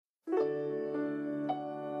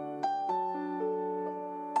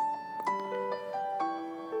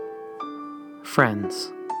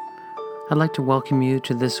Friends, I'd like to welcome you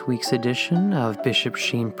to this week's edition of Bishop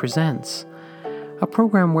Sheen Presents, a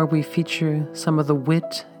program where we feature some of the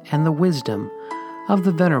wit and the wisdom of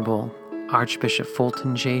the Venerable Archbishop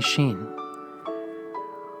Fulton J. Sheen.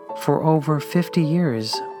 For over 50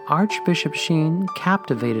 years, Archbishop Sheen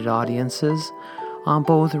captivated audiences on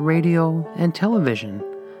both radio and television.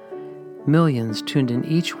 Millions tuned in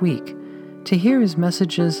each week to hear his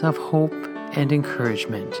messages of hope and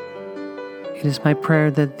encouragement. It is my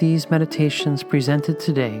prayer that these meditations presented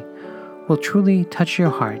today will truly touch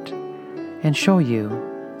your heart and show you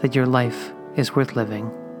that your life is worth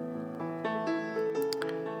living.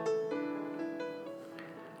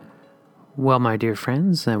 Well, my dear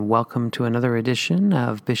friends, and welcome to another edition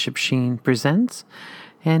of Bishop Sheen Presents.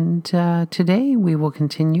 And today we will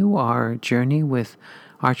continue our journey with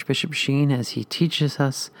Archbishop Sheen as he teaches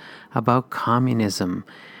us about communism.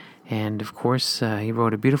 And of course, he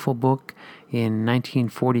wrote a beautiful book in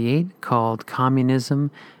 1948 called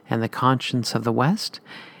Communism and the Conscience of the West.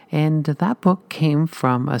 And that book came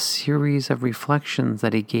from a series of reflections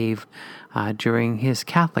that he gave during his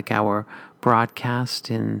Catholic Hour broadcast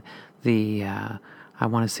in the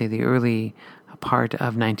early part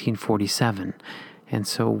of 1947. And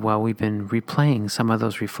so we've been replaying some of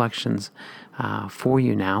those reflections for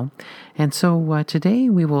you now. And so today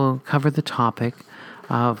we will cover the topic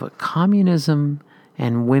of communism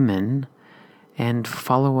and women, and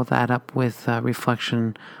follow that up with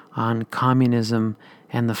reflection on communism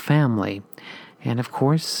and the family. And of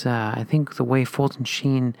course, I think the way Fulton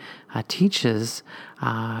Sheen teaches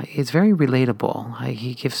is very relatable.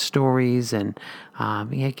 He gives stories, and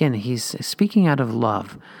again, he's speaking out of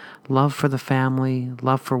love for the family,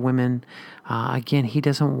 love for women. Again, he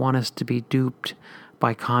doesn't want us to be duped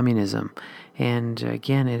by communism. And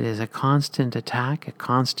again, it is a constant attack, a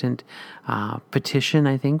constant petition,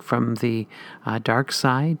 I think, from the dark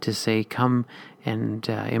side to say, come and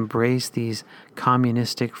embrace these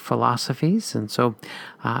communistic philosophies. And so,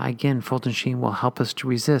 again, Fulton Sheen will help us to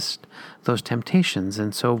resist those temptations.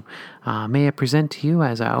 And so, may I present to you,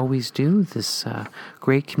 as I always do, this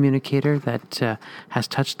great communicator that has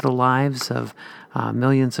touched the lives of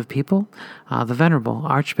millions of people, the Venerable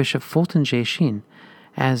Archbishop Fulton J. Sheen,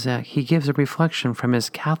 as he gives a reflection from his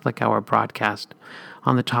Catholic Hour broadcast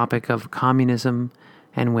on the topic of communism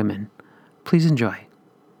and women. Please enjoy.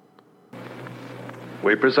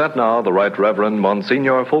 We present now the Right Reverend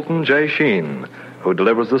Monsignor Fulton J. Sheen, who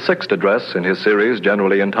delivers the sixth address in his series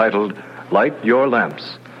generally entitled Light Your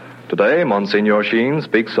Lamps. Today, Monsignor Sheen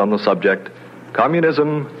speaks on the subject,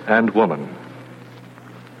 Communism and Woman.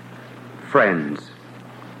 Friends,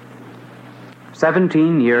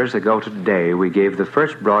 17 years ago today, we gave the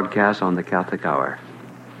first broadcast on the Catholic Hour.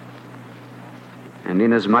 And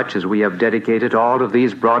inasmuch as we have dedicated all of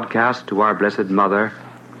these broadcasts to our Blessed Mother,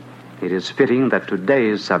 it is fitting that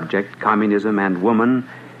today's subject, communism and woman,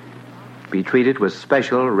 be treated with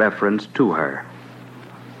special reference to her.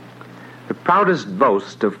 The proudest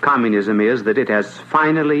boast of communism is that it has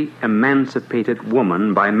finally emancipated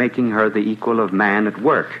woman by making her the equal of man at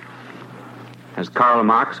work. As Karl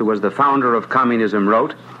Marx, who was the founder of communism,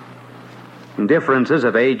 wrote, differences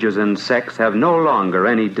of ages and sex have no longer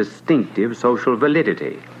any distinctive social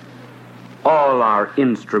validity. All are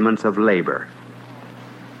instruments of labor.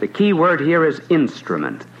 The key word here is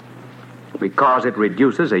instrument, because it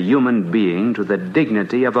reduces a human being to the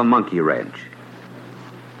dignity of a monkey wrench.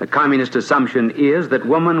 The communist assumption is that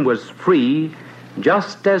woman was free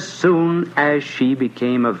just as soon as she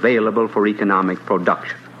became available for economic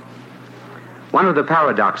production. One of the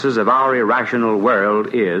paradoxes of our irrational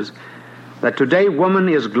world is that today woman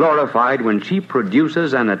is glorified when she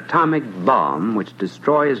produces an atomic bomb which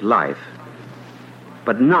destroys life,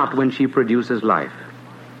 but not when she produces life.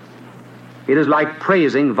 It is like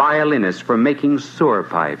praising violinists for making sewer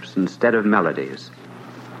pipes instead of melodies.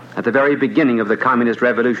 At the very beginning of the communist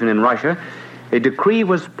revolution in Russia, a decree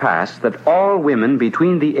was passed that all women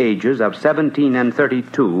between the ages of 17 and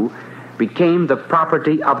 32 became the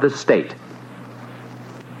property of the state,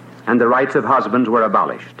 and the rights of husbands were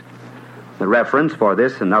abolished. The reference for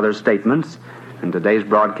this and other statements in today's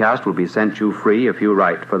broadcast will be sent you free if you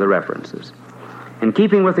write for the references. In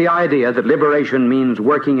keeping with the idea that liberation means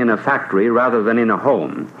working in a factory rather than in a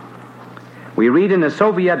home, we read in a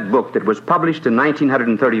Soviet book that was published in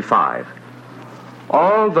 1935,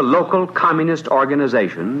 all the local communist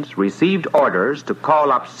organizations received orders to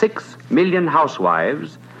call up 6 million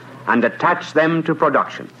housewives and attach them to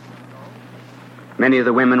production. Many of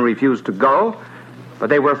the women refused to go, but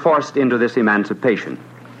they were forced into this emancipation.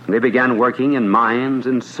 They began working in mines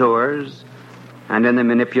and sewers and in the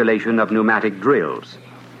manipulation of pneumatic drills.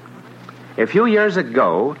 A few years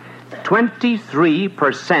ago,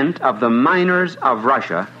 23% of the miners of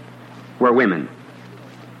Russia were women.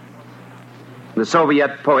 The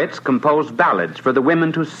Soviet poets composed ballads for the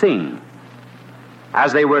women to sing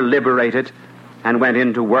as they were liberated and went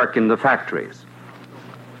into work in the factories.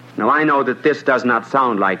 Now, I know that this does not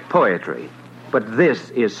sound like poetry, but this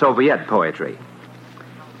is Soviet poetry.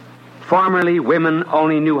 Formerly, women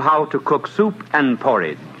only knew how to cook soup and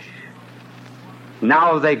porridge.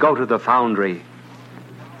 Now they go to the foundry.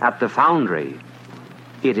 At the foundry,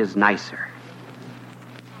 it is nicer.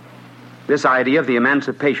 This idea of the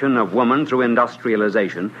emancipation of woman through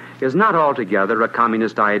industrialization is not altogether a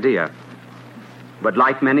communist idea, but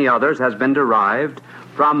like many others has been derived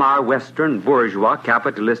from our Western bourgeois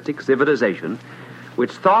capitalistic civilization,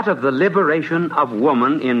 which thought of the liberation of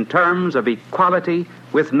woman in terms of equality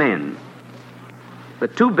with men. The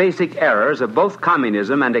two basic errors of both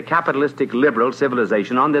communism and a capitalistic liberal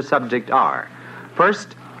civilization on this subject are,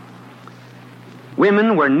 first,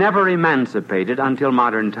 women were never emancipated until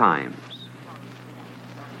modern times.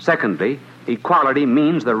 Secondly, equality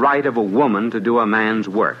means the right of a woman to do a man's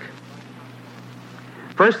work.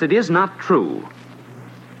 First, it is not true,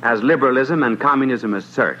 as liberalism and communism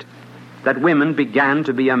assert, that women began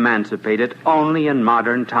to be emancipated only in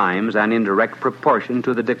modern times and in direct proportion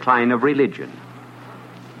to the decline of religion.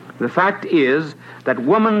 The fact is that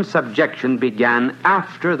woman's subjection began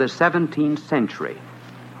after the 17th century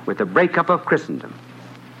with the breakup of Christendom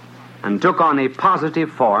and took on a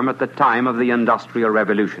positive form at the time of the Industrial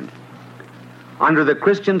Revolution. Under the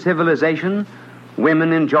Christian civilization,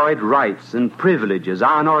 women enjoyed rights and privileges,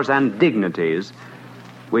 honors and dignities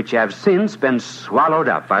which have since been swallowed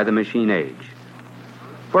up by the machine age.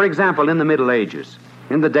 For example, in the Middle Ages,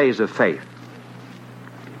 in the days of faith,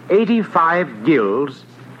 85 guilds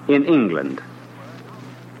in England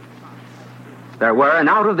there were, and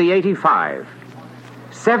out of the 85,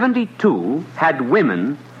 72 had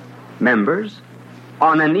women members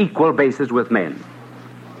on an equal basis with men.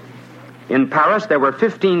 In Paris, there were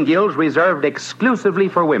 15 guilds reserved exclusively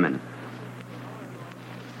for women,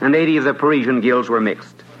 and 80 of the Parisian guilds were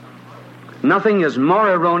mixed. Nothing is more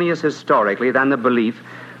erroneous historically than the belief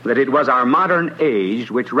that it was our modern age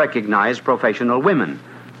which recognized professional women.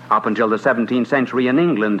 Up until the 17th century in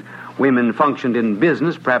England, women functioned in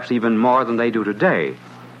business perhaps even more than they do today.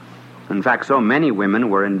 In fact, so many women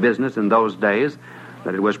were in business in those days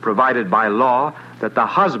that it was provided by law that the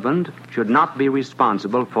husband should not be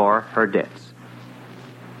responsible for her debts.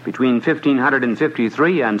 Between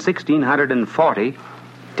 1553 and 1640,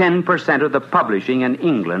 10% of the publishing in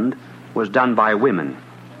England was done by women.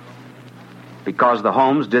 Because the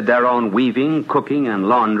homes did their own weaving, cooking, and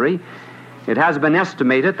laundry, it has been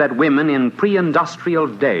estimated that women in pre-industrial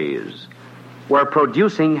days were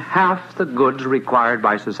producing half the goods required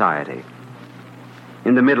by society.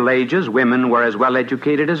 In the Middle Ages, women were as well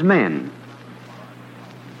educated as men.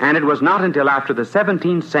 And it was not until after the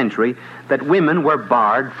 17th century that women were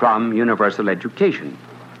barred from universal education.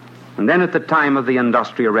 And then at the time of the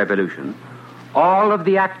Industrial Revolution, all of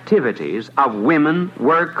the activities of women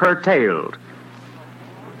were curtailed.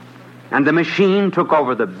 And the machine took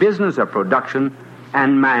over the business of production,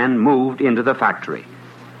 and man moved into the factory.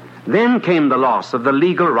 Then came the loss of the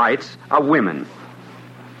legal rights of women,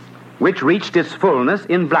 which reached its fullness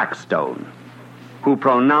in Blackstone, who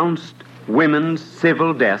pronounced women's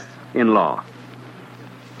civil death in law.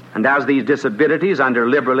 And as these disabilities under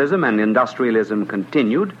liberalism and industrialism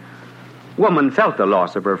continued, woman felt the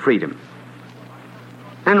loss of her freedom.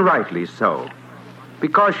 And rightly so,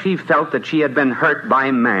 because she felt that she had been hurt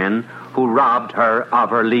by man who robbed her of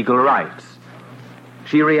her legal rights.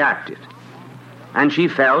 She reacted, and she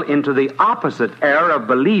fell into the opposite error of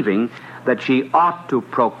believing that she ought to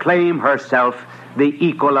proclaim herself the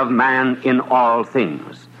equal of man in all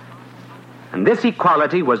things. And this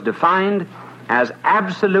equality was defined as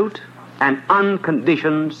absolute and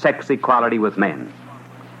unconditioned sex equality with men.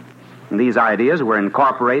 And these ideas were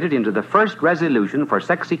incorporated into the first resolution for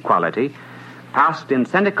sex equality passed in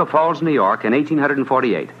Seneca Falls, New York in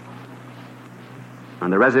 1848.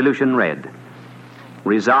 And the resolution read,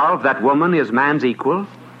 "Resolved that woman is man's equal,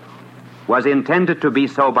 was intended to be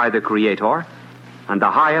so by the Creator, and the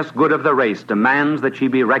highest good of the race demands that she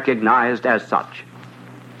be recognized as such."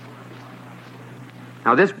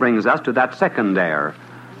 Now this brings us to that second error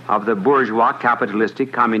of the bourgeois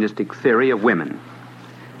capitalistic communistic theory of women,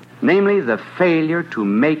 namely the failure to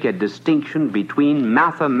make a distinction between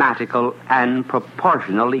mathematical and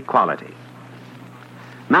proportional equality.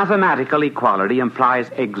 Mathematical equality implies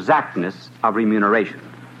exactness of remuneration.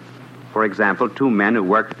 For example, two men who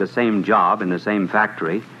work the same job in the same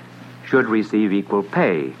factory should receive equal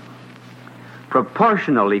pay.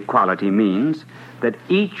 Proportional equality means that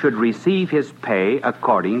each should receive his pay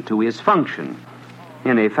according to his function.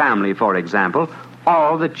 In a family, for example,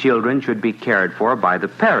 all the children should be cared for by the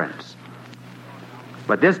parents.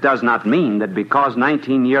 But this does not mean that because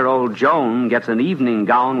 19-year-old Joan gets an evening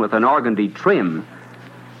gown with an organdy trim,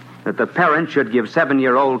 that the parent should give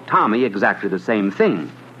 7-year-old Tommy exactly the same thing.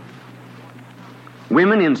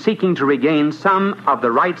 Women, in seeking to regain some of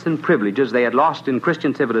the rights and privileges they had lost in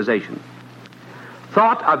Christian civilization,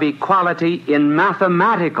 thought of equality in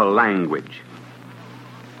mathematical language.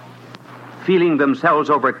 Feeling themselves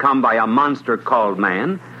overcome by a monster called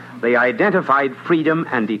man, they identified freedom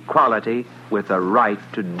and equality with the right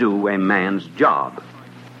to do a man's job.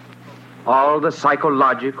 All the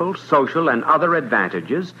psychological, social, and other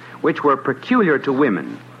advantages which were peculiar to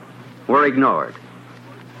women were ignored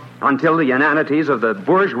until the inanities of the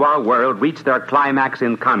bourgeois world reached their climax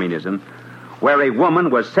in communism, where a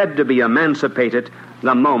woman was said to be emancipated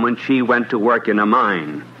the moment she went to work in a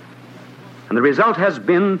mine. And the result has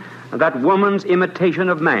been that woman's imitation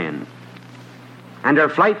of man and her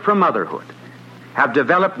flight from motherhood have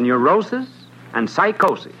developed neurosis and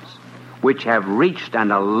psychosis, which have reached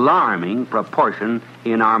an alarming proportion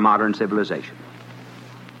in our modern civilization.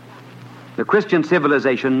 The Christian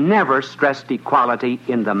civilization never stressed equality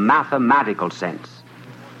in the mathematical sense,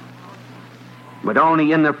 but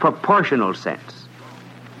only in the proportional sense.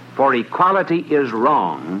 For equality is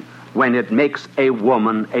wrong when it makes a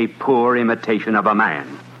woman a poor imitation of a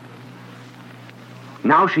man.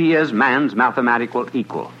 Now she is man's mathematical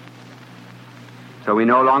equal. So he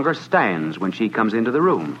no longer stands when she comes into the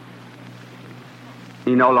room.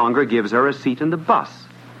 He no longer gives her a seat in the bus.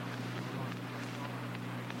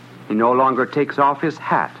 He no longer takes off his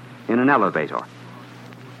hat in an elevator.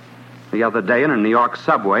 The other day in a New York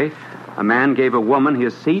subway, a man gave a woman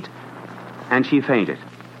his seat, and she fainted.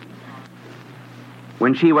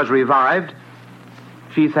 When she was revived,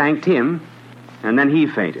 she thanked him, and then he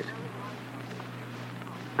fainted.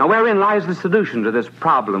 Now, wherein lies the solution to this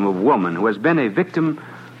problem of woman who has been a victim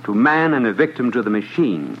to man and a victim to the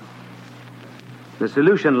machine? The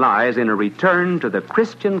solution lies in a return to the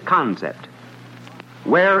Christian concept,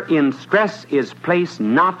 wherein stress is placed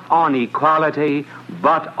not on equality,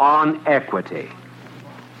 but on equity.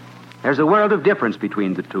 There's a world of difference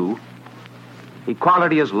between the two.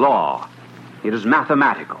 Equality is law. It is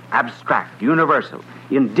mathematical, abstract, universal,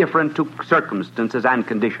 indifferent to circumstances and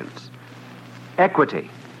conditions. Equity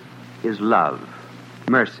is love,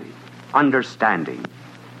 mercy, understanding,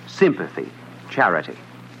 sympathy, charity.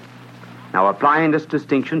 Now, applying this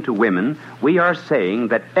distinction to women, we are saying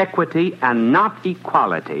that equity and not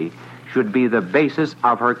equality should be the basis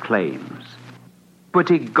of her claims.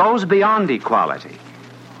 Equity goes beyond equality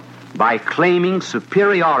by claiming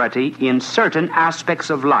superiority in certain aspects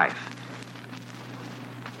of life.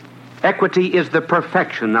 Equity is the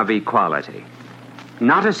perfection of equality,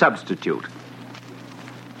 not a substitute.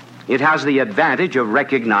 It has the advantage of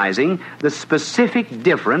recognizing the specific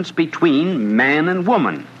difference between man and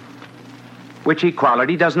woman, which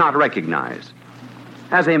equality does not recognize.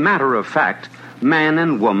 As a matter of fact, man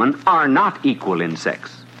and woman are not equal in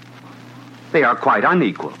sex. They are quite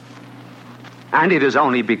unequal. And it is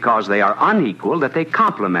only because they are unequal that they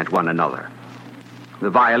complement one another. The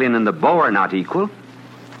violin and the bow are not equal.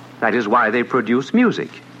 That is why they produce music.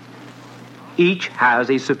 Each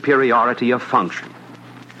has a superiority of function.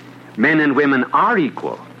 Men and women are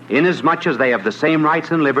equal, inasmuch as they have the same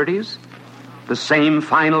rights and liberties, the same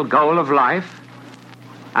final goal of life,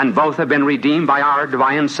 and both have been redeemed by our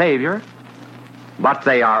divine Savior, but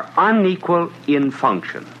they are unequal in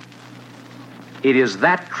function. It is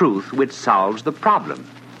that truth which solves the problem.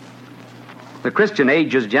 The Christian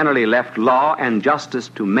age has generally left law and justice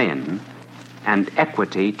to men and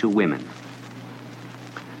equity to women.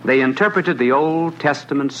 They interpreted the Old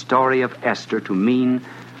Testament story of Esther to mean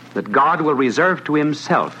that God will reserve to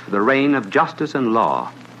himself the reign of justice and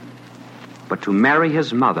law, but to Mary,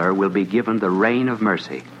 his mother, will be given the reign of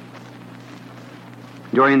mercy.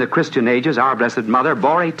 During the Christian ages, our Blessed Mother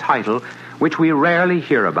bore a title which we rarely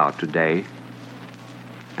hear about today,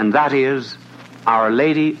 and that is Our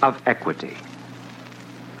Lady of Equity.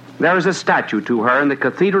 There is a statue to her in the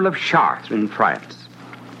Cathedral of Chartres in France.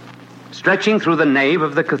 Stretching through the nave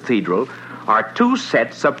of the cathedral are two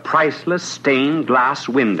sets of priceless stained glass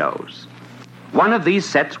windows. One of these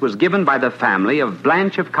sets was given by the family of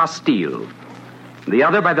Blanche of Castile, the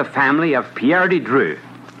other by the family of Pierre de Dreux.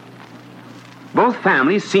 Both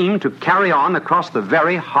families seem to carry on across the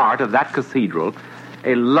very heart of that cathedral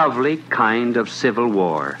a lovely kind of civil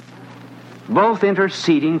war, both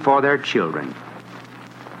interceding for their children.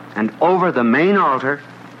 And over the main altar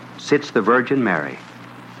sits the Virgin Mary,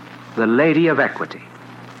 the Lady of Equity,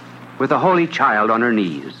 with the Holy Child on her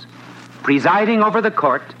knees, presiding over the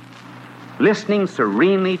court, listening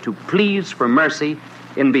serenely to pleas for mercy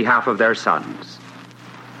in behalf of their sons.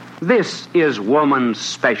 This is woman's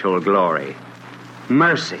special glory: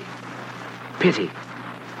 mercy, pity,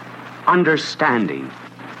 understanding,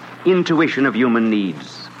 intuition of human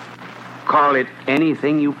needs. Call it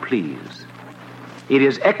anything you please. It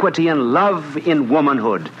is equity and love in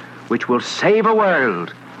womanhood which will save a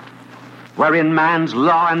world wherein man's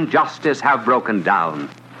law and justice have broken down.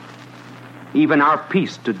 Even our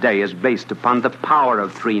peace today is based upon the power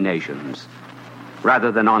of three nations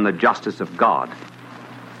rather than on the justice of God.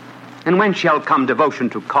 And when shall come devotion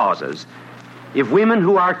to causes if women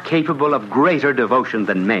who are capable of greater devotion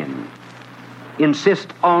than men insist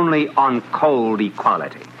only on cold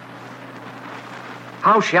equality?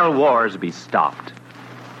 How shall wars be stopped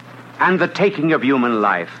and the taking of human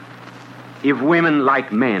life if women,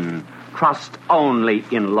 like men, trust only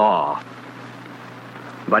in law?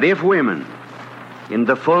 But if women, in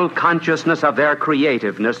the full consciousness of their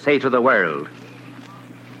creativeness, say to the world,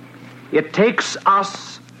 "It takes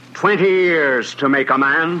us 20 years to make a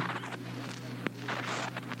man,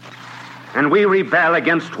 and we rebel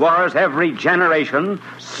against wars every generation,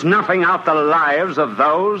 snuffing out the lives of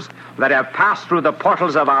those that have passed through the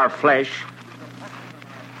portals of our flesh,"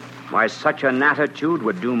 why, such an attitude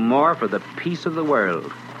would do more for the peace of the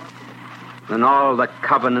world than all the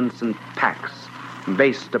covenants and pacts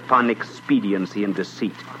based upon expediency and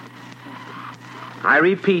deceit. I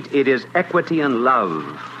repeat, it is equity and love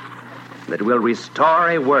that will restore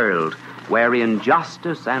a world wherein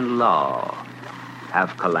justice and law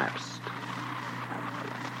have collapsed.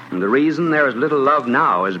 And the reason there is little love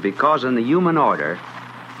now is because in the human order,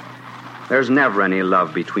 there's never any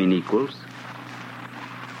love between equals.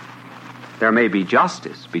 There may be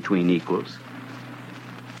justice between equals,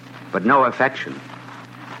 but no affection.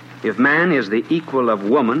 If man is the equal of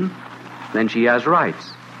woman, then she has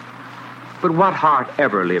rights. But what heart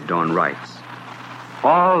ever lived on rights?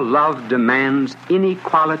 All love demands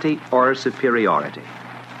inequality or superiority.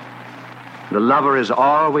 The lover is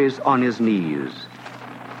always on his knees.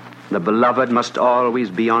 The beloved must always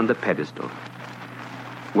be on the pedestal.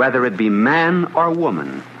 Whether it be man or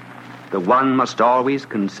woman, the one must always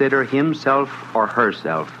consider himself or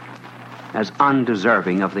herself as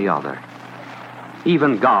undeserving of the other.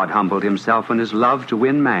 Even God humbled himself in his love to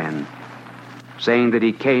win man, saying that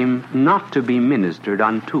he came not to be ministered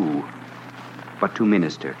unto, but to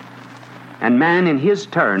minister. And man in his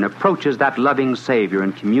turn approaches that loving Savior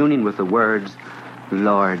in communion with the words,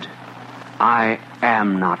 "Lord, I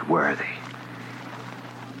am not worthy."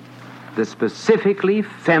 The specifically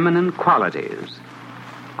feminine qualities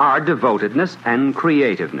are devotedness and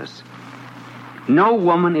creativeness. No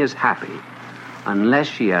woman is happy unless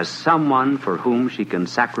she has someone for whom she can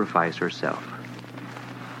sacrifice herself.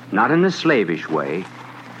 Not in a slavish way,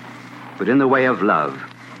 but in the way of love.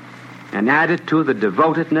 And added to the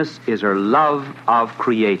devotedness is her love of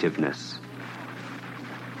creativeness.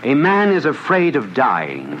 A man is afraid of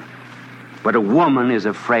dying, but a woman is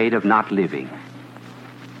afraid of not living.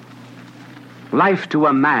 Life to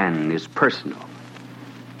a man is personal.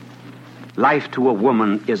 Life to a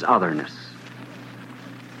woman is otherness.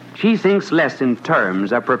 She thinks less in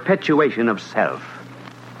terms of perpetuation of self,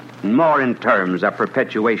 and more in terms of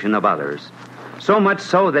perpetuation of others, so much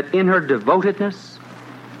so that in her devotedness,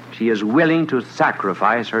 she is willing to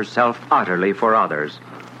sacrifice herself utterly for others,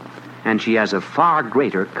 and she has a far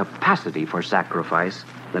greater capacity for sacrifice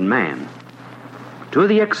than man, to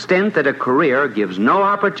the extent that a career gives no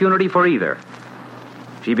opportunity for either.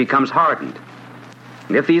 She becomes hardened.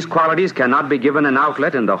 And if these qualities cannot be given an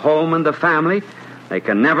outlet in the home and the family, they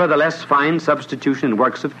can nevertheless find substitution in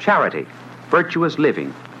works of charity, virtuous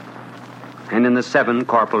living, and in the 7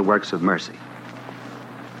 corporal works of mercy.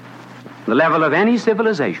 The level of any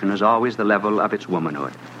civilization is always the level of its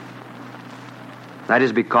womanhood. That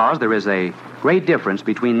is because there is a great difference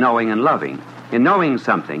between knowing and loving. In knowing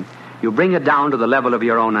something, you bring it down to the level of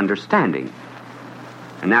your own understanding.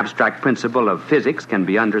 An abstract principle of physics can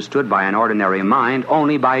be understood by an ordinary mind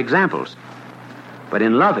only by examples. But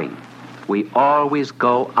in loving, we always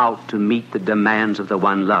go out to meet the demands of the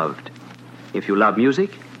one loved. If you love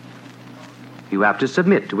music, you have to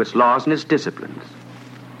submit to its laws and its disciplines.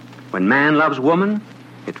 When man loves woman,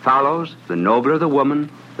 it follows the nobler the woman,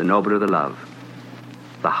 the nobler the love.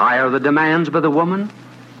 The higher the demands by the woman,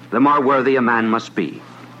 the more worthy a man must be.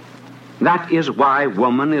 That is why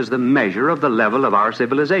woman is the measure of the level of our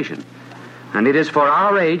civilization. And it is for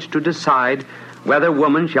our age to decide whether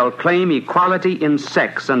woman shall claim equality in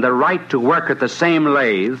sex and the right to work at the same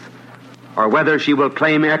lathe, or whether she will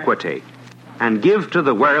claim equity and give to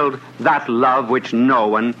the world that love which no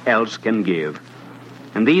one else can give.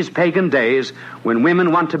 In these pagan days, when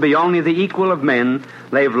women want to be only the equal of men,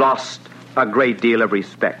 they've lost a great deal of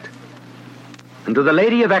respect. And to the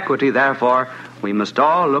Lady of Equity, therefore, we must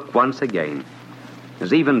all look once again,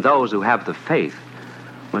 as even those who have the faith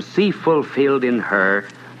must see fulfilled in her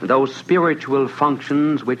those spiritual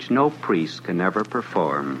functions which no priest can ever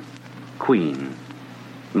perform: queen,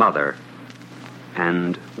 mother,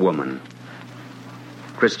 and woman.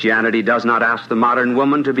 Christianity does not ask the modern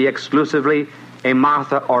woman to be exclusively a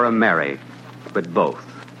Martha or a Mary, but both,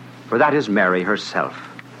 for that is Mary herself.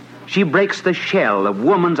 She breaks the shell of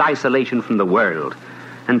woman's isolation from the world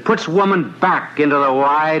and puts woman back into the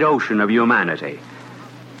wide ocean of humanity,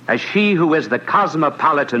 as she who is the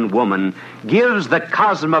cosmopolitan woman gives the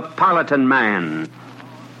cosmopolitan man,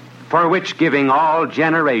 for which giving all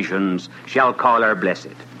generations shall call her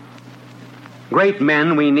blessed. Great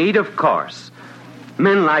men we need, of course,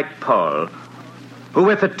 men like Paul, who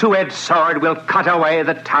with a two-edged sword will cut away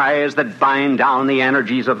the ties that bind down the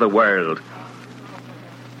energies of the world.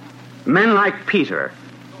 Men like Peter,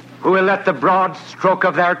 who will let the broad stroke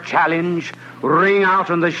of their challenge ring out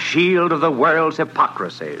on the shield of the world's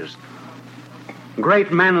hypocrisies.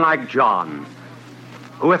 Great men like John,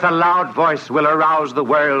 who with a loud voice will arouse the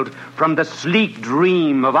world from the sleek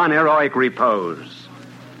dream of unheroic repose.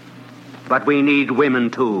 But we need women,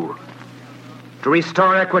 too, to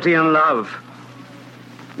restore equity and love.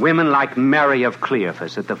 Women like Mary of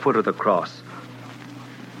Cleophas at the foot of the cross,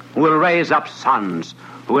 who will raise up sons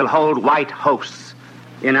who will hold white hosts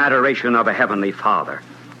in adoration of a heavenly Father.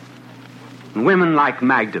 And women like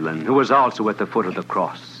Magdalene, who was also at the foot of the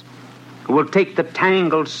cross, who will take the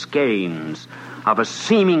tangled skeins of a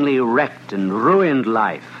seemingly wrecked and ruined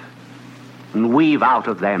life and weave out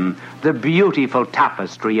of them the beautiful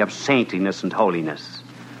tapestry of saintliness and holiness.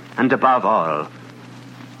 And above all,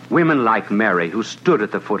 women like Mary, who stood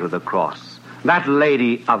at the foot of the cross, that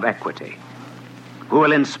Lady of Equity, who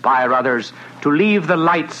will inspire others to leave the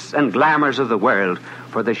lights and glamours of the world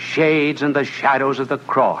for the shades and the shadows of the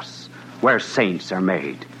cross, where saints are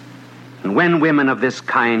made. And when women of this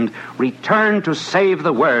kind return to save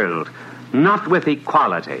the world, not with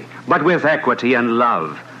equality, but with equity and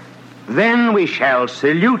love, then we shall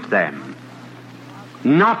salute them,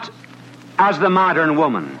 not as the modern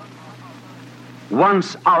woman,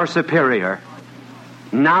 once our superior,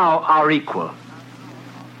 now our equal,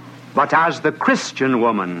 but as the Christian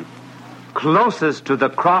woman, closest to the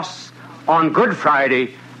cross on Good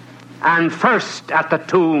Friday and first at the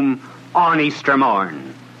tomb on Easter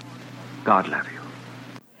morn. God love you.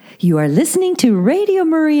 You are listening to Radio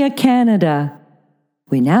Maria Canada.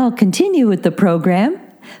 We now continue with the program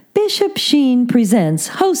Bishop Sheen Presents,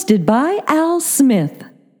 hosted by Al Smith.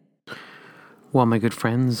 Well, my good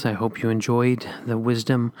friends, I hope you enjoyed the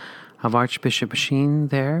wisdom of Archbishop Sheen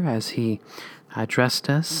there as he addressed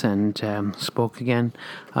us and spoke again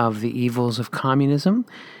of the evils of communism.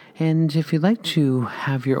 And if you'd like to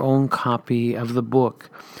have your own copy of the book,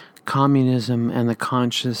 Communism and the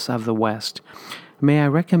Conscience of the West, may I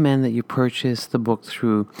recommend that you purchase the book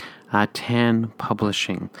through Tan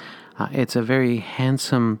Publishing. It's a very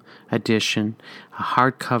handsome edition, a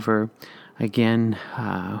hardcover, again,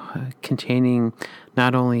 containing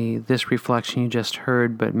not only this reflection you just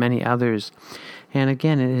heard, but many others. And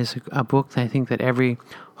again, it is a book that I think that every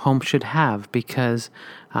home should have, because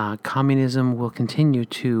communism will continue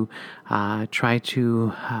to try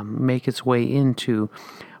to make its way into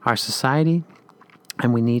our society,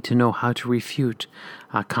 and we need to know how to refute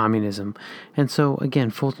communism. And so, again,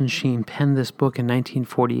 Fulton Sheen penned this book in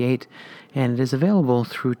 1948, and it is available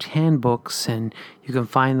through Tan Books, and you can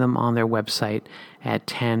find them on their website at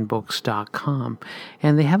tanbooks.com.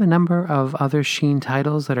 And they have a number of other Sheen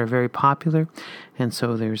titles that are very popular, and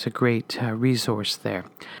so there's a great resource there.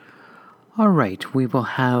 All right, we will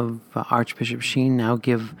have Archbishop Sheen now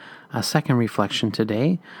give a second reflection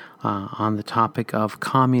today on the topic of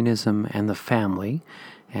communism and the family.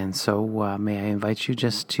 And so may I invite you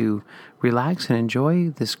just to relax and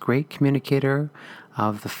enjoy this great communicator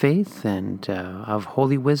of the faith and of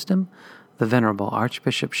holy wisdom, the Venerable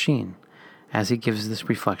Archbishop Sheen, as he gives this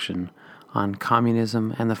reflection on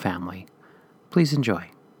communism and the family. Please enjoy.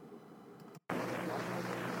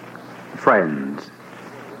 Friends,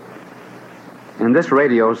 in this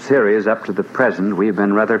radio series up to the present, we've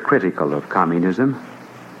been rather critical of communism.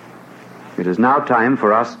 It is now time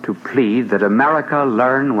for us to plead that America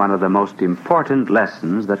learn one of the most important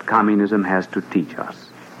lessons that communism has to teach us.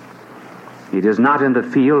 It is not in the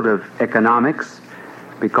field of economics,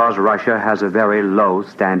 because Russia has a very low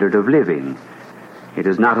standard of living. It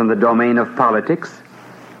is not in the domain of politics,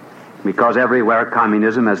 because everywhere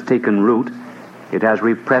communism has taken root, it has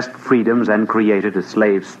repressed freedoms and created a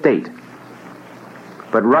slave state.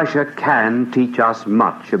 But Russia can teach us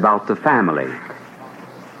much about the family.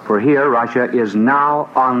 For here, Russia is now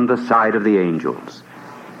on the side of the angels.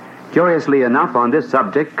 Curiously enough, on this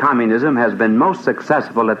subject, communism has been most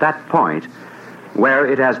successful at that point where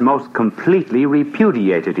it has most completely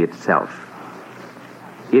repudiated itself.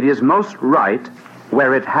 It is most right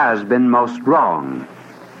where it has been most wrong.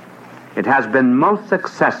 It has been most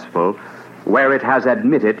successful where it has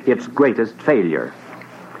admitted its greatest failure.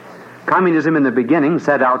 Communism in the beginning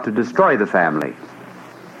set out to destroy the family,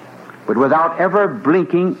 but without ever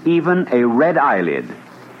blinking even a red eyelid,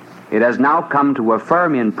 it has now come to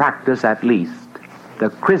affirm in practice at least the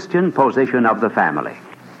Christian position of the family.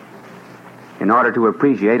 In order to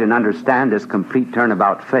appreciate and understand this complete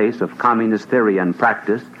turnabout face of communist theory and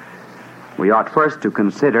practice, we ought first to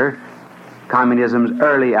consider communism's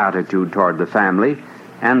early attitude toward the family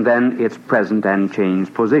and then its present and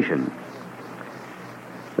changed position.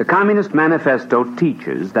 The Communist Manifesto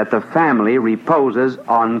teaches that the family reposes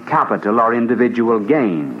on capital or individual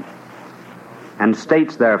gain, and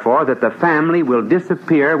states, therefore, that the family will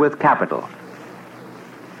disappear with capital.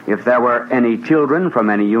 If there were any children from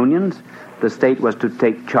any unions, the state was to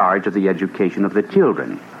take charge of the education of the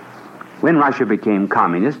children. When Russia became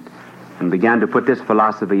communist and began to put this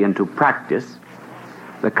philosophy into practice,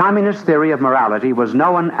 the communist theory of morality was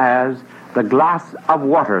known as the glass of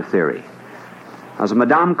water theory. As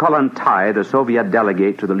Madame Kollontai, the Soviet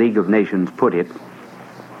delegate to the League of Nations, put it,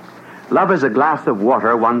 love is a glass of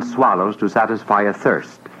water one swallows to satisfy a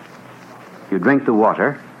thirst. You drink the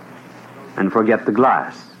water and forget the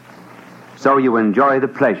glass. So you enjoy the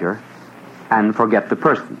pleasure and forget the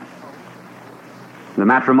person. The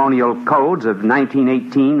matrimonial codes of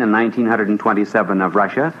 1918 and 1927 of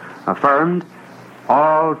Russia affirmed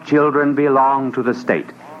all children belong to the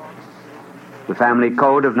state. The Family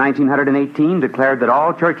Code of 1918 declared that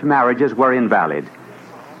all church marriages were invalid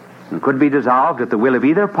and could be dissolved at the will of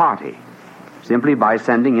either party simply by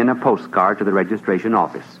sending in a postcard to the registration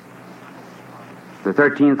office. The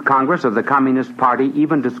 13th Congress of the Communist Party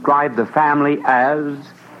even described the family as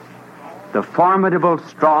the formidable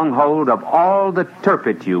stronghold of all the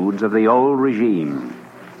turpitudes of the old regime.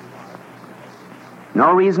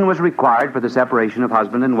 No reason was required for the separation of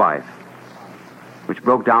husband and wife, which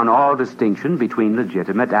broke down all distinction between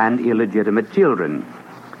legitimate and illegitimate children.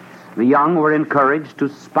 The young were encouraged to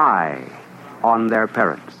spy on their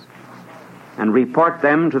parents and report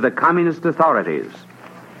them to the communist authorities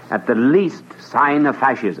at the least sign of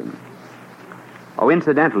fascism. Oh,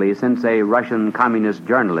 incidentally, since a Russian communist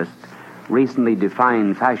journalist recently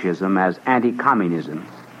defined fascism as anti-communism,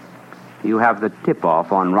 you have the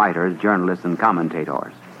tip-off on writers, journalists, and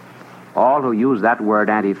commentators. All who use that word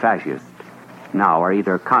anti-fascist now are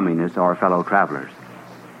either communists or fellow travelers.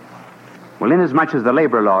 Well, inasmuch as the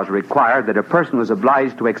labor laws required that a person was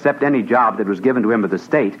obliged to accept any job that was given to him by the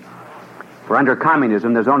state, for under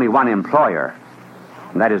communism there's only one employer,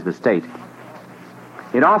 and that is the state.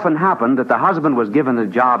 It often happened that the husband was given a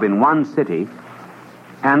job in one city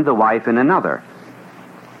and the wife in another.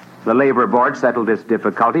 The labor board settled this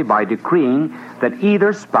difficulty by decreeing that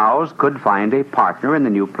either spouse could find a partner in the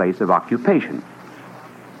new place of occupation.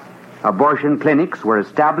 Abortion clinics were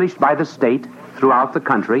established by the state throughout the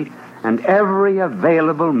country, and every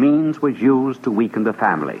available means was used to weaken the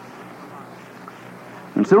family.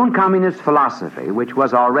 And soon communist philosophy, which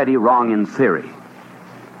was already wrong in theory,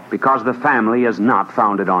 because the family is not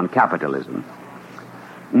founded on capitalism,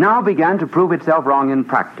 now began to prove itself wrong in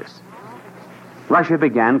practice. Russia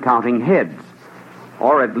began counting heads,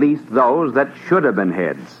 or at least those that should have been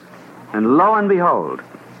heads. And lo and behold,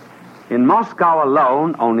 in Moscow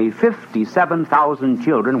alone, only 57,000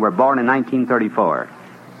 children were born in 1934,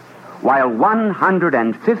 while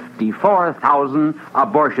 154,000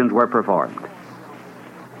 abortions were performed.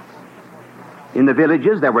 In the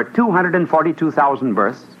villages, there were 242,000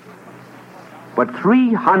 births, but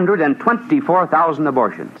 324,000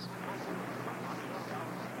 abortions.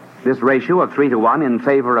 This ratio of 3-to-1 in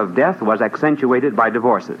favor of death was accentuated by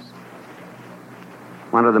divorces.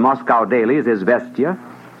 One of the Moscow dailies, Izvestia,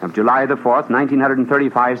 of July the 4th,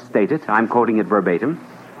 1935, stated, I'm quoting it verbatim,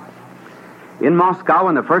 in Moscow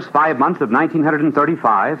in the first 5 months of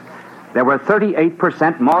 1935, there were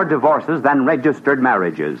 38% more divorces than registered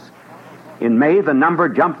marriages. In May, the number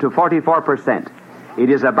jumped to 44%.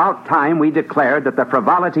 It is about time we declared that the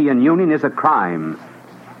frivolity in union is a crime.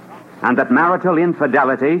 and that marital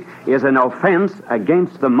infidelity is an offense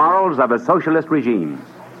against the morals of a socialist regime.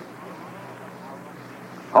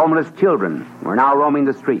 Homeless children were now roaming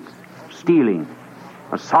the streets, stealing,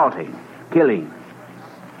 assaulting, killing.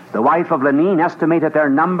 The wife of Lenin estimated their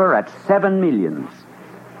number at 7 million.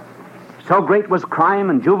 So great was crime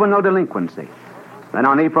and juvenile delinquency that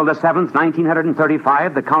on April the 7th,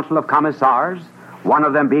 1935, the Council of Commissars, one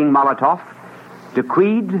of them being Molotov,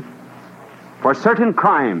 decreed for certain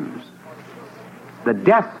crimes the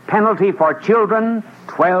death penalty for children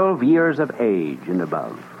 12 years of age and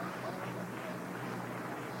above.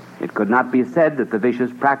 It could not be said that the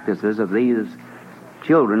vicious practices of these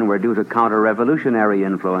children were due to counter-revolutionary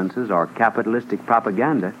influences or capitalistic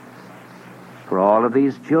propaganda, for all of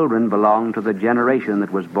these children belonged to the generation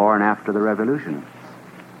that was born after the revolution.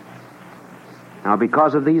 Now,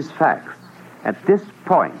 because of these facts, at this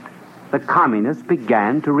point, the communists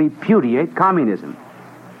began to repudiate communism.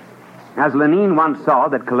 As Lenin once saw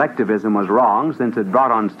that collectivism was wrong since it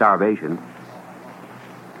brought on starvation,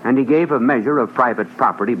 and he gave a measure of private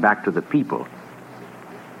property back to the people,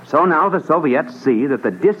 so now the Soviets see that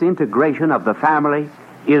the disintegration of the family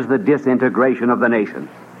is the disintegration of the nation.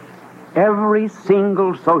 Every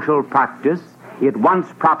single social practice it once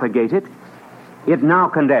propagated, it now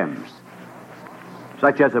condemns,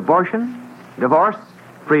 such as abortion, divorce,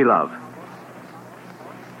 free love.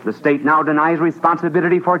 The state now denies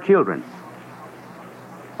responsibility for children,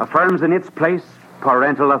 affirms in its place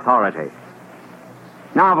parental authority.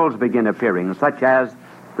 Novels begin appearing, such as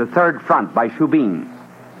The Third Front by Shubin,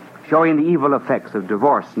 showing the evil effects of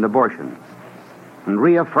divorce and abortion, and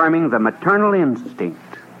reaffirming the maternal instinct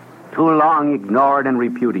too long ignored and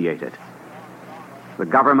repudiated. The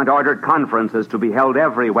government ordered conferences to be held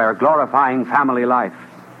everywhere, glorifying family life.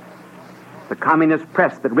 The communist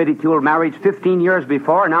press that ridiculed marriage 15 years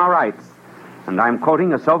before now writes, and I'm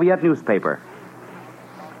quoting a Soviet newspaper,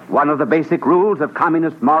 "One of the basic rules of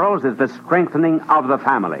communist morals is the strengthening of the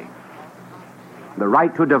family. The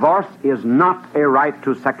right to divorce is not a right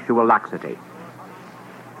to sexual laxity.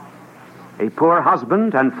 A poor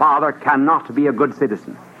husband and father cannot be a good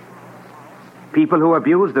citizen. People who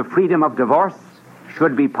abuse the freedom of divorce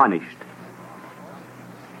should be punished."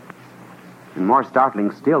 And more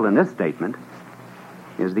startling still than this statement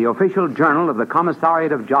is the official journal of the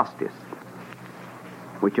Commissariat of Justice,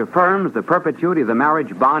 which affirms the perpetuity of the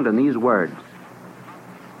marriage bond in these words: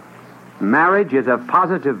 "Marriage is of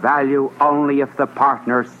positive value only if the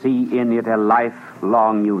partners see in it a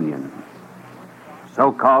lifelong union.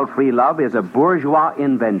 So-called free love is a bourgeois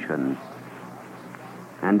invention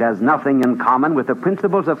and has nothing in common with the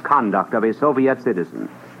principles of conduct of a Soviet citizen.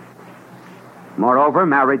 Moreover,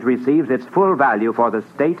 marriage receives its full value for the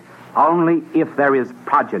state only if there is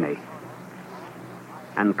progeny,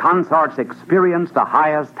 and consorts experience the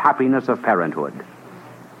highest happiness of parenthood."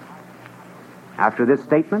 After this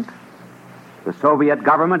statement, the Soviet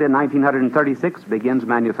government in 1936 begins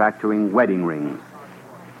manufacturing wedding rings.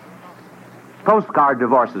 Postcard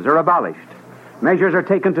divorces are abolished. Measures are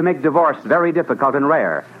taken to make divorce very difficult and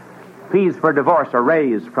rare. Fees for divorce are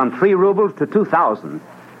raised from 3 rubles to 2,000.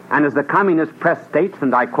 And as the communist press states,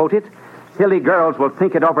 and I quote it, "Silly girls will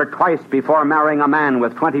think it over twice before marrying a man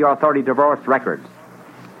with 20 or 30 divorce records."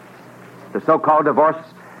 The so-called divorce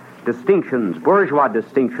distinctions, bourgeois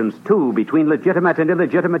distinctions too, between legitimate and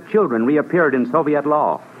illegitimate children reappeared in Soviet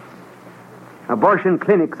law. Abortion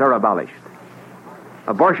clinics are abolished.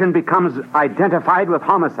 Abortion becomes identified with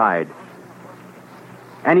homicide.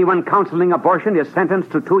 Anyone counseling abortion is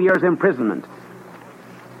sentenced to 2 years imprisonment.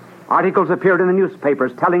 Articles appeared in the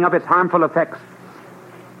newspapers telling of its harmful effects.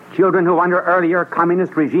 Children who under earlier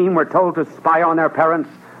communist regime were told to spy on their parents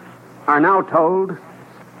are now told,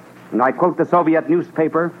 and I quote the Soviet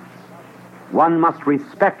newspaper, "One must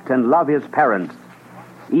respect and love his parents,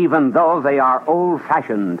 even though they are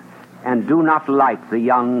old-fashioned and do not like the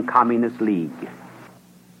young Communist League."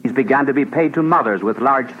 These began to be paid to mothers with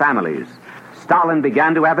large families. Stalin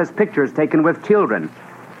began to have his pictures taken with children,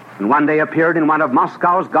 and one day appeared in one of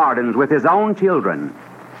Moscow's gardens with his own children,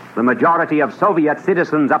 the majority of Soviet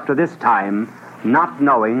citizens up to this time not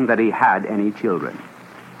knowing that he had any children.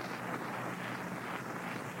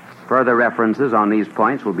 Further references on these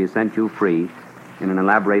points will be sent you free in an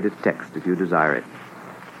elaborated text if you desire it.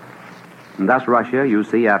 And thus Russia, you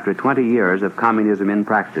see, after 20 years of communism in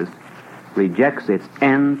practice, rejects its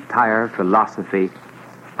entire philosophy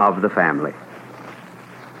of the family.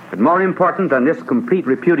 But more important than this complete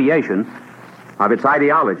repudiation of its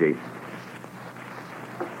ideology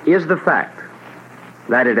is the fact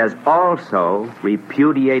that it has also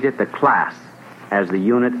repudiated the class as the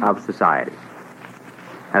unit of society.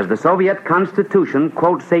 as the Soviet Constitution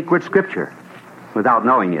quotes sacred scripture without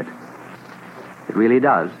knowing it. It really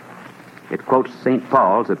does. It quotes St.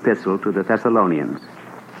 Paul's epistle to the Thessalonians.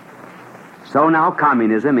 So now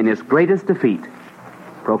communism, in its greatest defeat,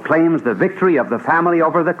 proclaims the victory of the family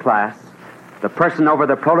over the class, the person over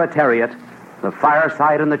the proletariat, the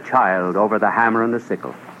fireside and the child over the hammer and the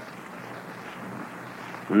sickle.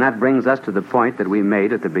 And that brings us to the point that we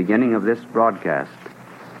made at the beginning of this broadcast,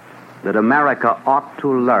 that America ought to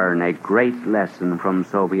learn a great lesson from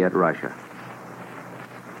Soviet Russia.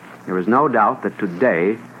 There is no doubt that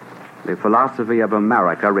today the philosophy of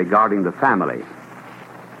America regarding the family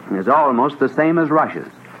is almost the same as Russia's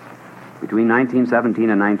between 1917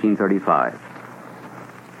 and 1935.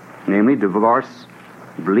 Namely, divorce,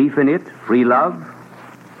 belief in it, free love,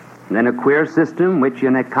 and then a queer system which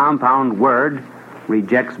in a compound word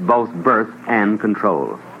rejects both birth and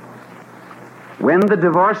control. When the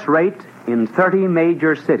divorce rate in 30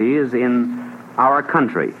 major cities in our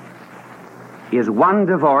country is one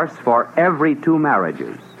divorce for every 2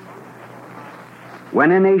 marriages,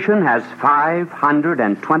 when a nation has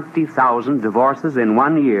 520,000 divorces in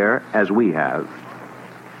 1 year, as we have,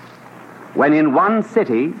 when in one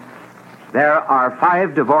city there are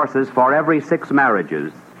 5 divorces for every 6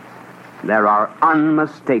 marriages, there are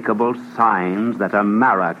unmistakable signs that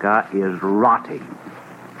America is rotting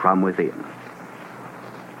from within.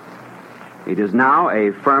 It is now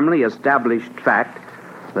a firmly established fact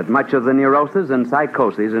that much of the neuroses and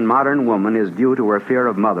psychoses in modern woman is due to her fear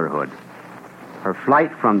of motherhood, her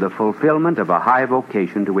flight from the fulfillment of a high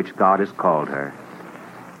vocation to which God has called her.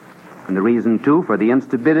 And the reason, too, for the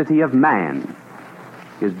instability of man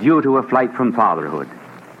is due to a flight from fatherhood.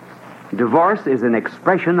 Divorce is an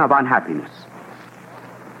expression of unhappiness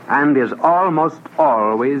and is almost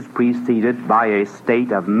always preceded by a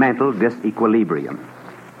state of mental disequilibrium.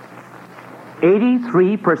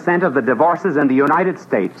 83% of the divorces in the United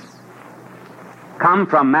States come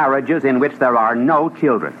from marriages in which there are no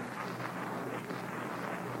children.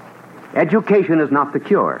 Education is not the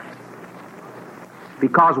cure,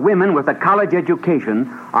 because women with a college education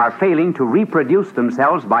are failing to reproduce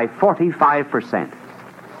themselves by 45%.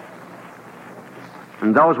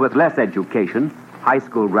 And those with less education, high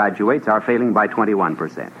school graduates, are failing by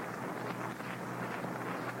 21%.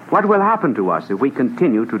 What will happen to us if we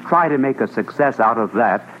continue to try to make a success out of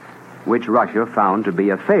that which Russia found to be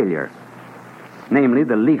a failure, namely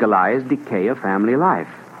the legalized decay of family life?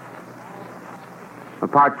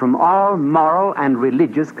 Apart from all moral and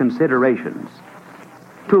religious considerations,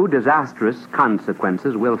 2 disastrous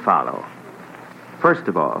consequences will follow. First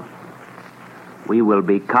of all, we will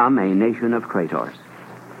become a nation of traitors.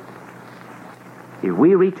 If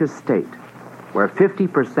we reach a state where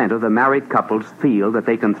 50% of the married couples feel that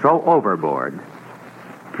they can throw overboard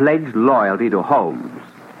pledged loyalty to homes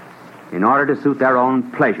in order to suit their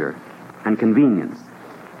own pleasure and convenience,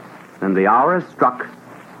 then the hour is struck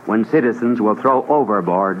when citizens will throw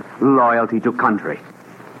overboard loyalty to country.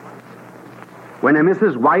 When a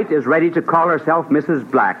Mrs. White is ready to call herself Mrs.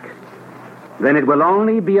 Black, then it will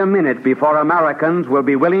only be a minute before Americans will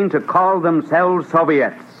be willing to call themselves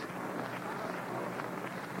Soviets.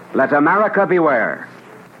 Let America beware.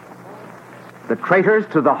 The traitors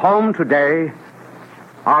to the home today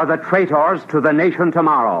are the traitors to the nation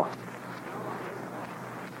tomorrow.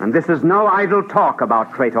 And this is no idle talk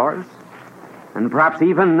about traitors, and perhaps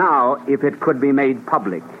even now, if it could be made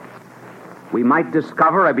public, we might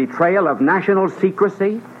discover a betrayal of national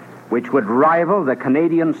secrecy which would rival the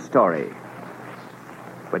Canadian story.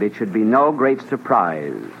 But it should be no great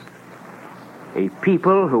surprise. A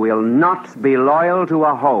people who will not be loyal to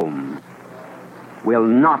a home will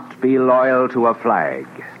not be loyal to a flag.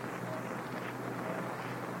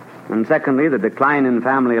 And secondly, the decline in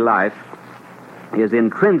family life is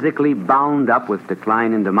intrinsically bound up with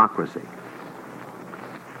decline in democracy.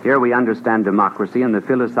 Here we understand democracy in the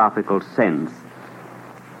philosophical sense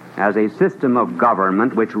as a system of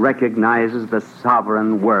government which recognizes the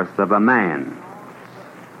sovereign worth of a man.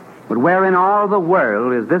 But where in all the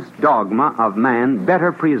world is this dogma of man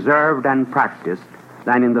better preserved and practiced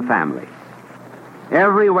than in the family?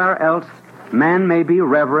 Everywhere else, man may be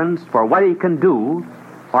reverenced for what he can do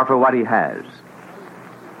or for what he has.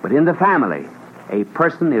 But in the family, a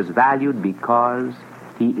person is valued because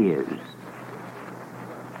he is.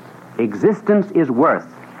 Existence is worth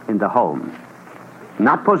in the home,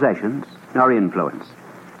 not possessions nor influence.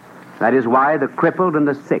 That is why the crippled and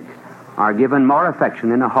the sick are given more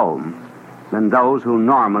affection in a home than those who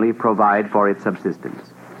normally provide for its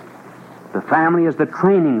subsistence. The family is the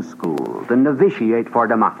training school, the novitiate for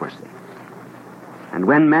democracy. And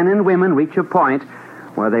when men and women reach a point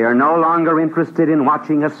where they are no longer interested in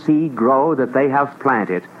watching a seed grow that they have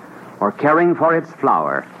planted or caring for its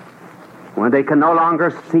flower, when they can no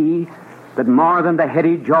longer see that more than the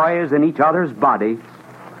heady joys in each other's body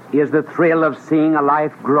is the thrill of seeing a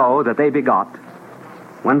life grow that they begot,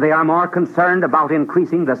 when they are more concerned about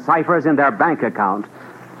increasing the ciphers in their bank account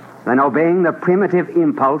than obeying the primitive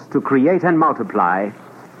impulse to create and multiply,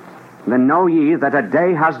 then know ye that a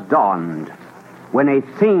day has dawned when a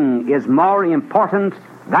thing is more important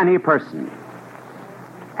than a person.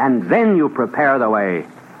 And then you prepare the way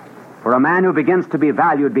for a man who begins to be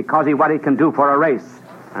valued because of what he can do for a race,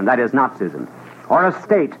 and that is Nazism, or a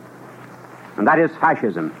state, and that is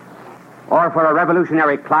fascism, or for a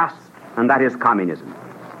revolutionary class, and that is communism.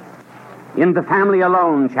 In the family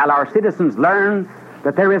alone shall our citizens learn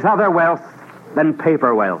that there is other wealth than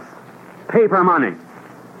paper wealth, paper money,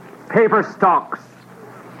 paper stocks,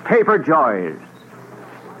 paper joys,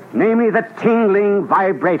 namely the tingling,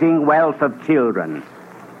 vibrating wealth of children,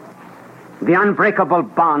 the unbreakable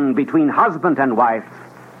bond between husband and wife,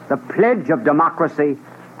 the pledge of democracy,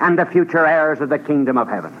 and the future heirs of the kingdom of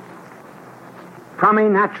heaven. From a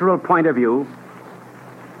natural point of view,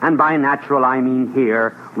 and by natural I mean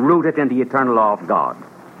here, rooted in the eternal law of God,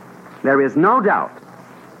 there is no doubt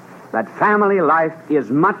that family life is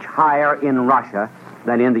much higher in Russia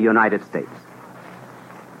than in the United States.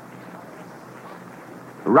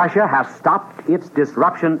 Russia has stopped its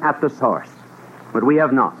disruption at the source, but we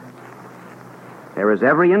have not. There is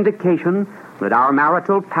every indication that our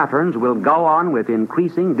marital patterns will go on with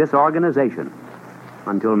increasing disorganization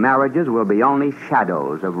until marriages will be only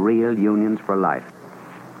shadows of real unions for life.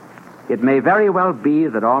 It may very well be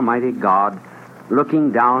that Almighty God,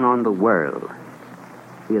 looking down on the world,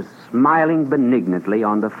 is smiling benignantly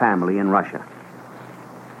on the family in Russia.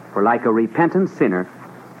 For like a repentant sinner,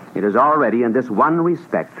 it is already in this one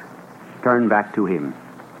respect turned back to him.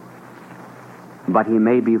 But he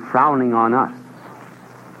may be frowning on us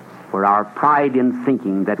for our pride in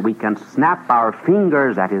thinking that we can snap our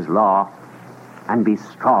fingers at his law and be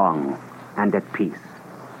strong and at peace.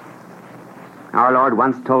 Our Lord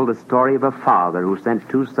once told the story of a father who sent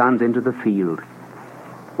two sons into the field.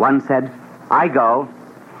 One said, "I go,"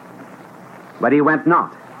 but he went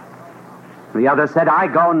not. The other said, "I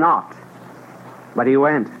go not," but he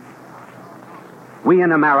went. We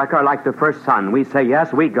in America are like the first son. We say,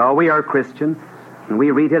 yes, we go, we are Christian, and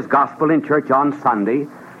we read his gospel in church on Sunday.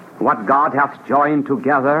 What God hath joined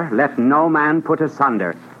together, let no man put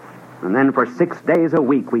asunder. And then for 6 days a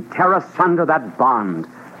week, we tear asunder that bond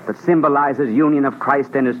that symbolizes union of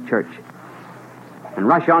Christ and his church. And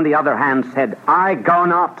Russia, on the other hand, said, "I go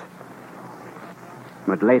not."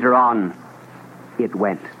 But later on, it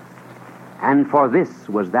went. And for this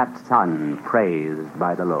was that son praised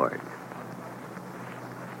by the Lord.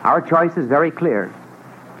 Our choice is very clear.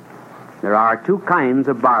 There are two kinds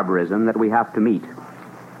of barbarism that we have to meet.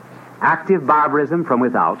 Active barbarism from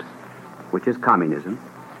without, which is communism,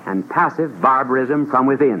 and passive barbarism from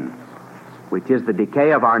within, which is the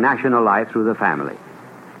decay of our national life through the family.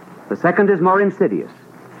 The second is more insidious,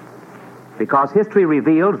 because history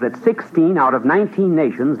reveals that 16 out of 19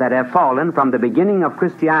 nations that have fallen from the beginning of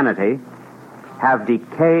Christianity have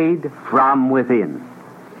decayed from within.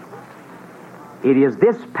 It is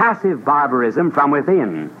this passive barbarism from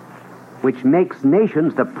within which makes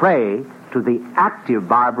nations the prey to the active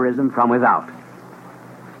barbarism from without.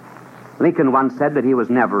 Lincoln once said that he was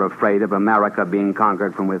never afraid of America being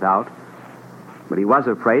conquered from without, but he was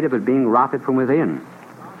afraid of it being rotted from within.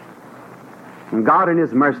 And God in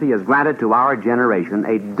his mercy has granted to our generation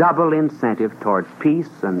a double incentive towards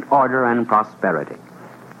peace and order and prosperity.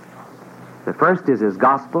 The first is his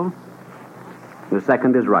gospel, the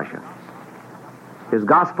second is Russia. His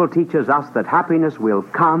gospel teaches us that happiness will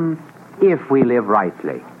come if we live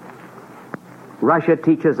rightly. Russia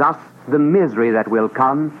teaches us the misery that will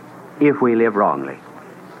come if we live wrongly.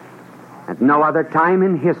 At no other time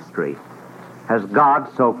in history has God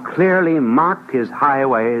so clearly marked his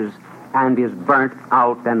highways and his burnt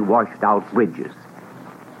out and washed out bridges.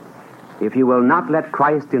 If you will not let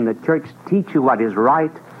Christ in the church teach you what is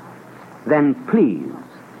right, then please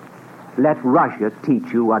let Russia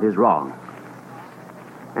teach you what is wrong.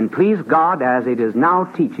 And please God, as it is now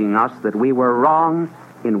teaching us that we were wrong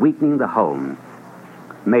in weakening the home,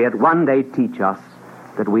 may it one day teach us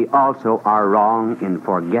that we also are wrong in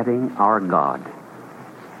forgetting our God.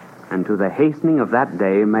 And to the hastening of that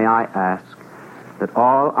day, may I ask that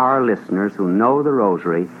all our listeners who know the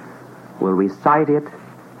Rosary will recite it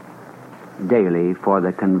daily for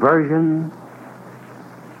the conversion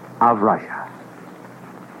of Russia.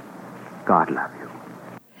 God love you.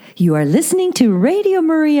 You are listening to Radio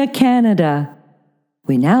Maria Canada.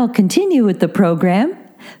 We now continue with the program,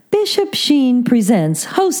 Bishop Sheen Presents,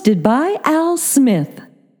 hosted by Al Smith.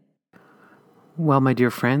 Well, my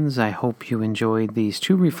dear friends, I hope you enjoyed these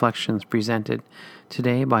two reflections presented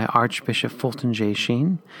today by Archbishop Fulton J.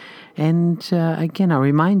 Sheen. And again, I'll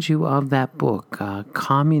remind you of that book,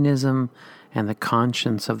 Communism and the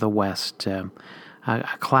Conscience of the West, a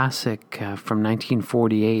classic from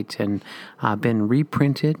 1948 and been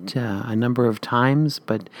reprinted a number of times.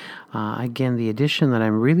 But again, the edition that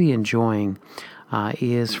I'm really enjoying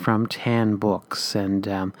is from Tan Books,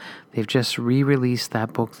 and they've just re-released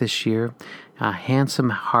that book this year.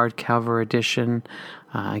 Handsome hardcover edition.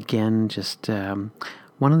 Again, just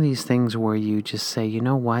one of these things where you just say, you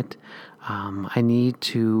know what, I need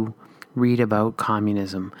to read about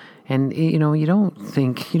communism. And, you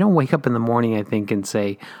don't wake up in the morning, I think, and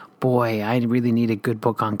say, boy, I really need a good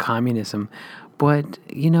book on communism. But,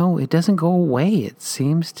 it doesn't go away. It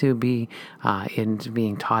seems to be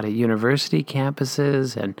being taught at university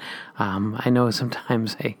campuses. And I know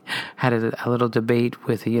sometimes I had a little debate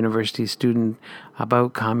with a university student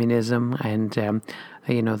about communism. And,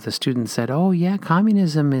 the student said, oh, yeah,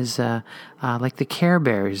 communism is like the Care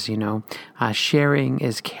Bears, sharing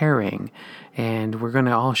is caring. And we're going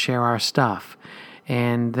to all share our stuff.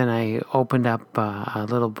 And then I opened up a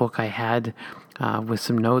little book I had with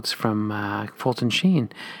some notes from Fulton Sheen,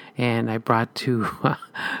 and I brought to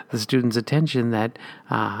the students' attention that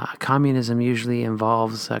communism usually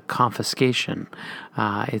involves confiscation.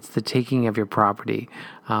 It's the taking of your property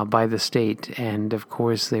by the state, and of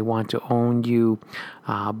course they want to own you,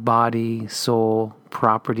 body, soul,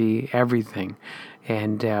 property, everything.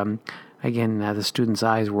 And again, the students'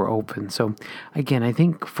 eyes were open. So, again, I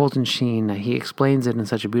think Fulton Sheen, he explains it in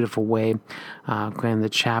such a beautiful way. And the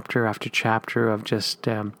chapter after chapter of just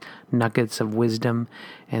nuggets of wisdom.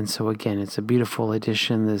 And so, again, it's a beautiful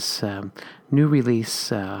edition, this new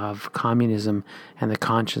release of Communism and the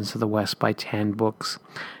Conscience of the West by Tan Books.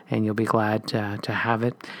 And you'll be glad to have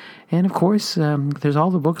it. And, of course, there's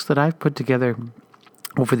all the books that I've put together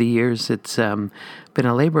over the years. It's been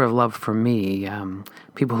a labor of love for me.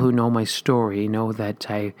 People who know my story know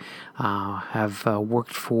that I have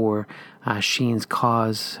worked for Sheen's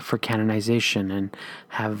Cause for Canonization and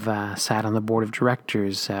have sat on the board of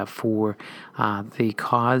directors for the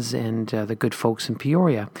cause and the good folks in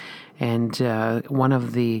Peoria. And one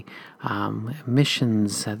of the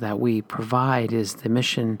missions that we provide is the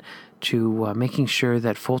mission to making sure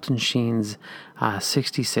that Fulton Sheen's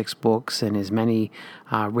 66 books and his many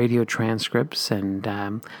radio transcripts and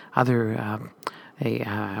other,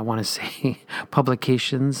 I want to say,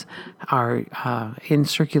 publications are in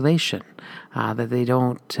circulation, that they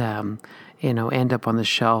don't, end up on the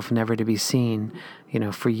shelf, never to be seen,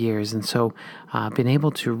 for years. And so been able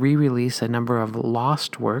to re-release a number of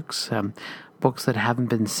lost works, books that haven't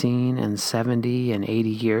been seen in 70 and 80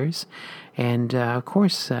 years. And, of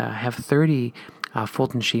course, have 30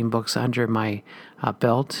 Fulton Sheen books under my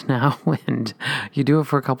belt now. And you do it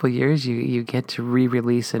for a couple of years, you get to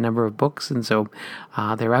re-release a number of books. And so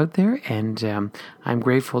they're out there. And I'm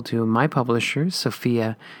grateful to my publishers,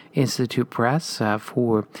 Sophia Institute Press,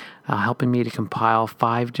 for helping me to compile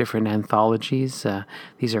 5 different anthologies.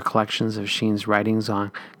 These are collections of Sheen's writings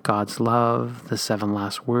on God's love, the 7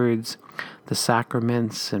 last words, the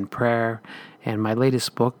sacraments and prayer, and my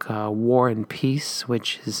latest book, War and Peace,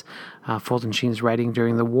 which is Fulton Sheen's writing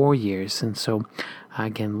during the war years. And so,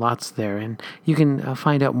 again, lots there. And you can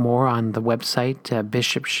find out more on the website,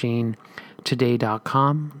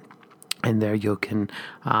 bishopsheentoday.com. And there you can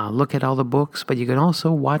look at all the books, but you can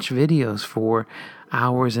also watch videos for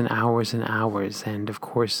hours and hours and hours. And, of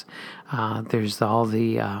course, there's all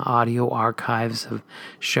the audio archives of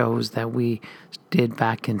shows that we did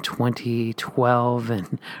back in 2012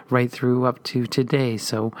 and right through up to today.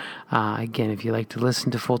 So, again, if you like to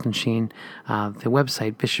listen to Fulton Sheen, the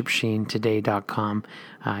website, bishopsheentoday.com,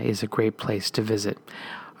 is a great place to visit.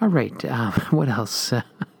 All right, what else?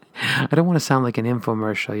 I don't want to sound like an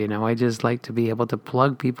infomercial, I just like to be able to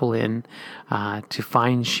plug people in to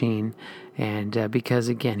find Sheen. And because,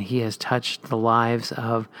 again, he has touched the lives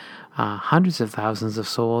of hundreds of thousands of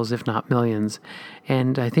souls, if not millions.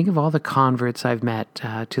 And I think of all the converts I've met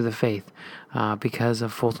to the faith because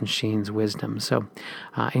of Fulton Sheen's wisdom. So,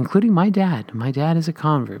 including my dad. My dad is a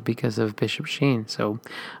convert because of Bishop Sheen. So,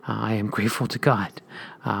 I am grateful to God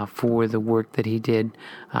for the work that he did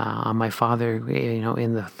on my father,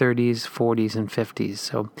 in the 30s, 40s, and 50s.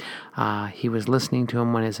 So, he was listening to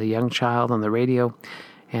him when as a young child on the radio.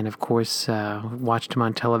 and of course watched him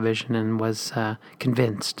on television and was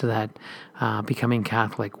convinced that becoming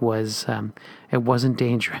Catholic was it wasn't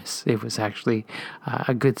dangerous. It was actually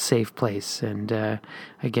a good, safe place. And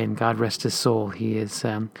again, God rest his soul. He is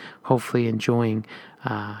hopefully enjoying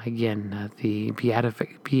the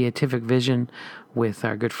beatific vision with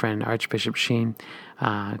our good friend Archbishop Sheen.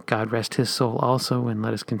 God rest his soul also, and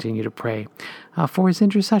let us continue to pray for his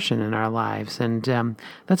intercession in our lives. And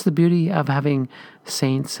that's the beauty of having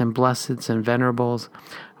saints and blesseds and venerables.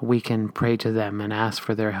 We can pray to them and ask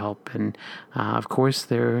for their help. And of course,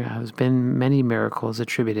 there has been many miracles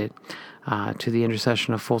attributed to the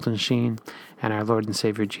intercession of Fulton Sheen and our Lord and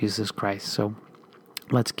Savior Jesus Christ. So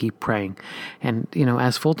let's keep praying. And,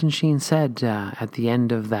 as Fulton Sheen said at the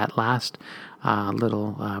end of that last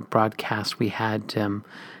little broadcast we had,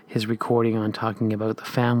 his recording on talking about the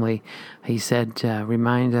family, he said,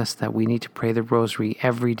 remind us that we need to pray the rosary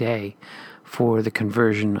every day for the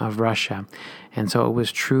conversion of Russia. And so it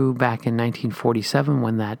was true back in 1947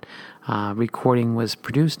 when that recording was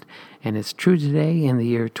produced, and it's true today in the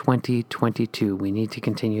year 2022. We need to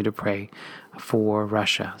continue to pray for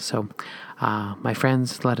Russia. So, my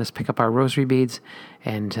friends, let us pick up our rosary beads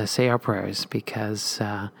and say our prayers, because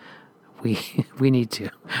we need to.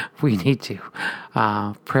 We need to.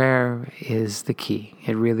 Prayer is the key.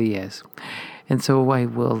 It really is. And so I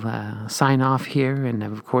will sign off here, and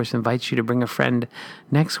of course invite you to bring a friend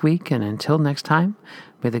next week. And until next time,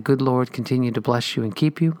 may the good Lord continue to bless you and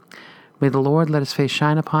keep you. May the Lord let his face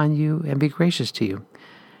shine upon you and be gracious to you.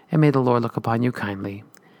 And may the Lord look upon you kindly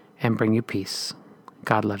and bring you peace.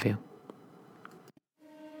 God love you.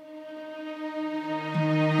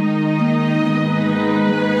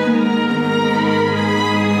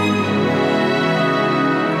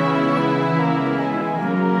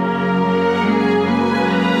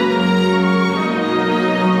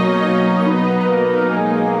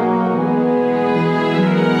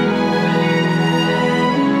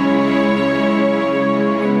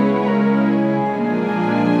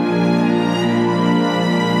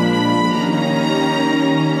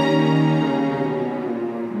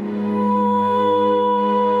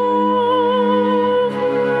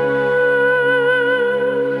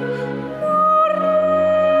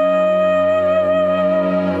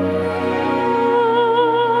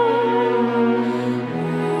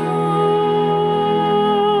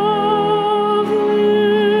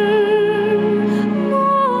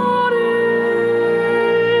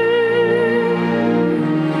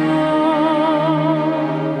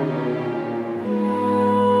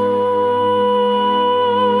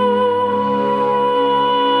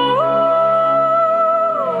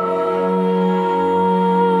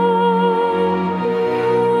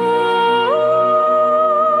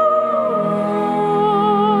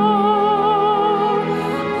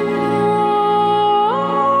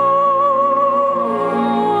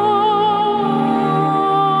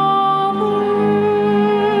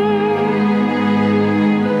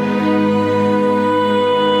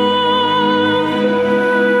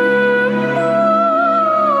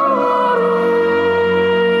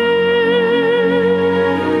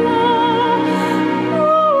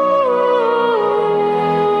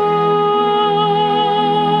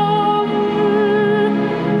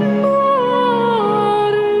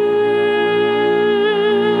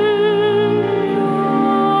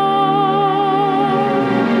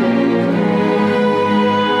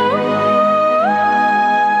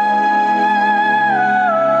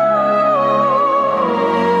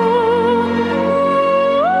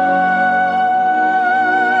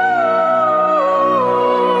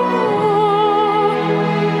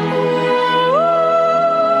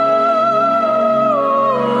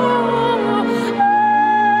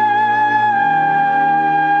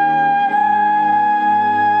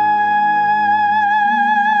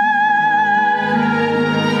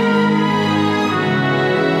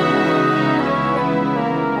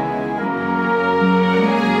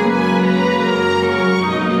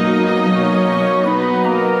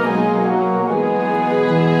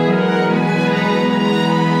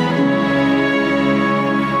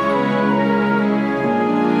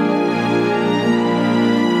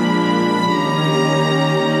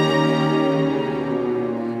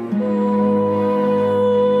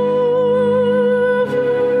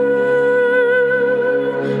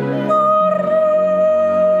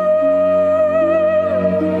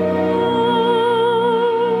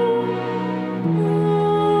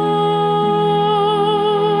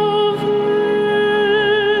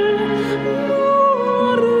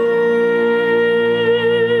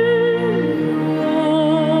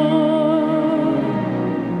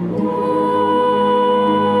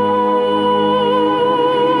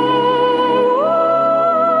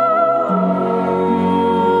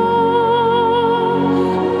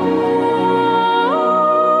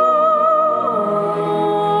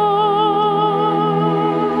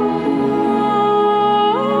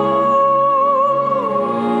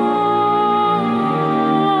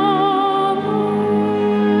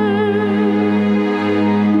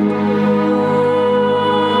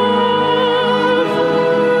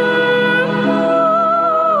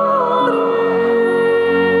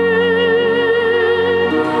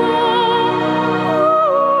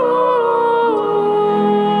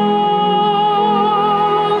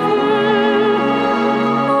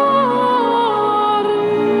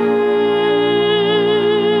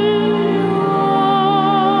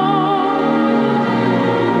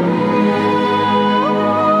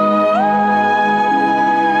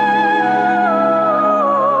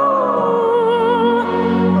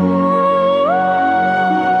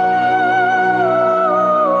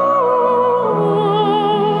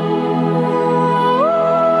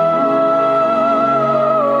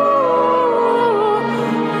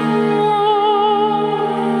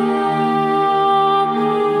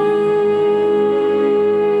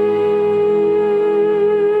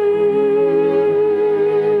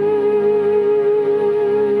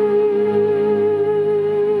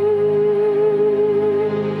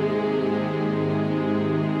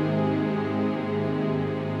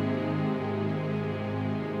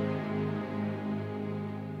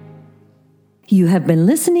 You have been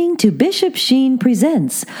listening to Bishop Sheen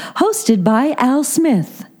Presents, hosted by Al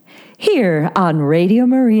Smith, here on Radio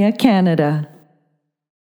Maria Canada.